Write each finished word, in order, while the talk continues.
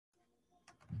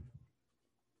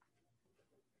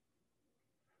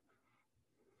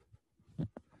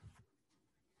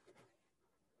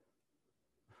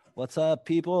What's up,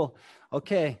 people?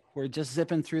 Okay, we're just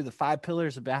zipping through the 5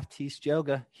 pillars of Baptiste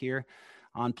Yoga here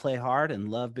on Play Hard and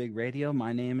Love Big Radio.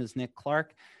 My name is Nick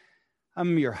Clark.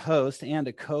 I'm your host and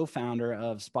a co-founder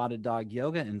of Spotted Dog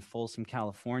Yoga in Folsom,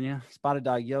 California. Spotted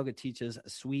Dog Yoga teaches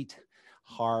sweet,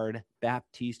 hard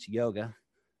Baptiste yoga,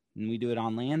 and we do it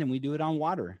on land and we do it on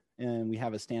water. And we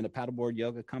have a stand-up paddleboard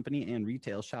yoga company and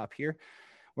retail shop here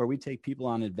where we take people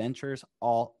on adventures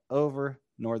all over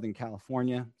Northern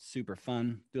California. Super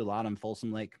fun. Do a lot on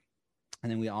Folsom Lake.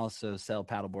 And then we also sell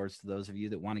paddleboards to those of you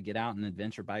that want to get out and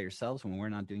adventure by yourselves when we're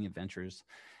not doing adventures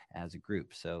as a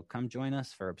group. So come join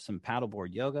us for some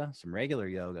paddleboard yoga, some regular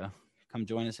yoga. Come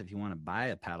join us if you want to buy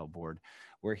a paddleboard.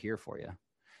 We're here for you.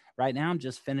 Right now, I'm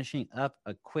just finishing up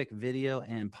a quick video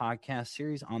and podcast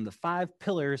series on the 5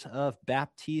 pillars of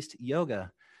Baptiste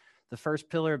Yoga. The first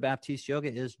pillar of Baptiste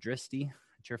Yoga is Drishti.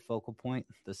 It's your focal point.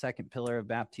 The second pillar of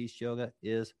Baptiste Yoga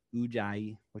is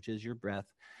Ujjayi, which is your breath.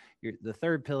 The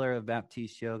third pillar of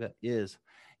Baptiste Yoga is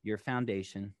your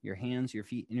foundation, your hands, your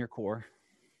feet, and your core.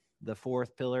 The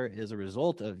fourth pillar is a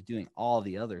result of doing all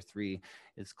the other 3.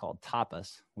 It's called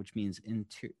tapas, which means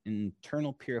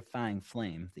internal purifying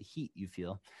flame, the heat you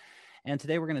feel. And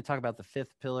today we're going to talk about the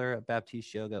 5th pillar of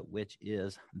Baptiste Yoga, which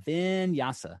is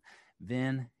Vinyasa.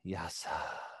 Vinyasa.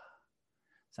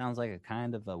 Sounds like a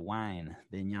kind of a wine,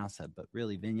 vinyasa, but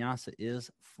really vinyasa is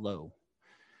flow.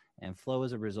 And flow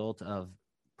is a result of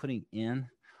putting in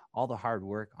all the hard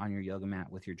work on your yoga mat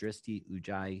with your Drishti,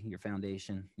 Ujjayi, your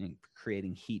foundation, and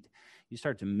creating heat. You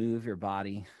start to move your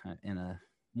body in a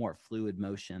more fluid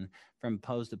motion from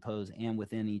pose to pose, and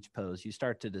within each pose, you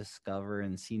start to discover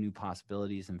and see new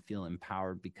possibilities and feel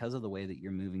empowered because of the way that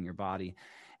you're moving your body.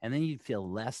 And then you feel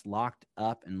less locked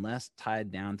up and less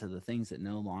tied down to the things that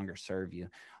no longer serve you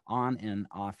on and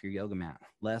off your yoga mat,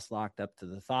 less locked up to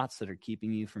the thoughts that are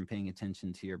keeping you from paying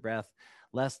attention to your breath,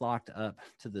 less locked up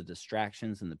to the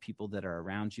distractions and the people that are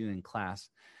around you in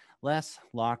class, less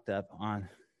locked up on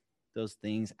those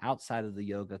things outside of the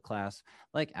yoga class,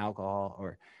 like alcohol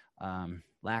or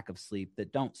lack of sleep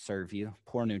that don't serve you,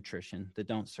 poor nutrition that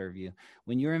don't serve you.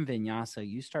 When you're in vinyasa,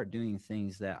 you start doing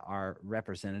things that are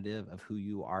representative of who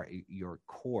you are, your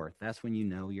core. That's when you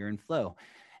know you're in flow.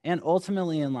 And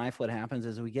ultimately in life, what happens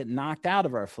is we get knocked out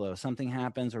of our flow. Something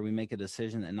happens or we make a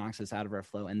decision that knocks us out of our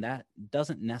flow. And that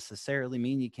doesn't necessarily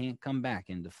mean you can't come back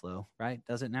into flow, right?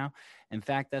 Does it now? In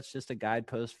fact, that's just a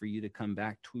guidepost for you to come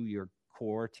back to your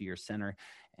core, to your center,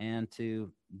 and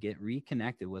to get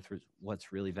reconnected with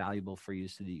what's really valuable for you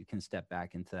so that you can step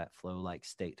back into that flow-like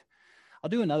state. I'll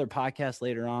do another podcast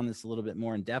later on that's a little bit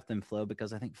more in depth in flow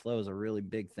because I think flow is a really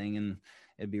big thing, and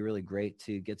it'd be really great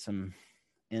to get some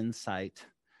insight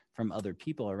from other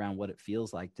people around what it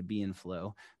feels like to be in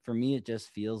flow. For me, it just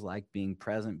feels like being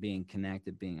present, being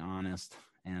connected, being honest,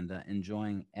 and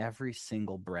enjoying every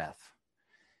single breath.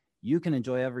 You can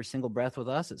enjoy every single breath with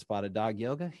us at Spotted Dog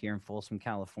Yoga here in Folsom,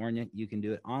 California. You can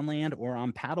do it on land or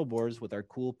on paddleboards with our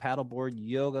cool paddleboard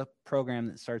yoga program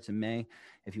that starts in May.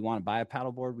 If you want to buy a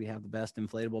paddleboard, we have the best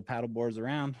inflatable paddleboards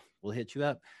around. We'll hit you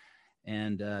up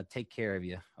and take care of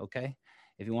you, okay?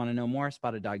 If you want to know more,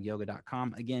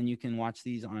 spotteddogyoga.com. Again, you can watch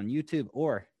these on YouTube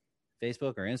or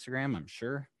Facebook or Instagram. I'm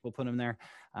sure we'll put them there.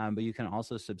 But you can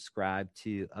also subscribe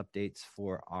to updates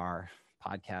for our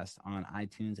podcast on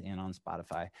iTunes and on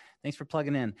Spotify. Thanks for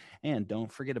plugging in. And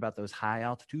don't forget about those high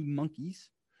altitude monkeys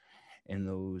and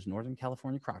those Northern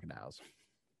California crocodiles.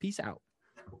 Peace out.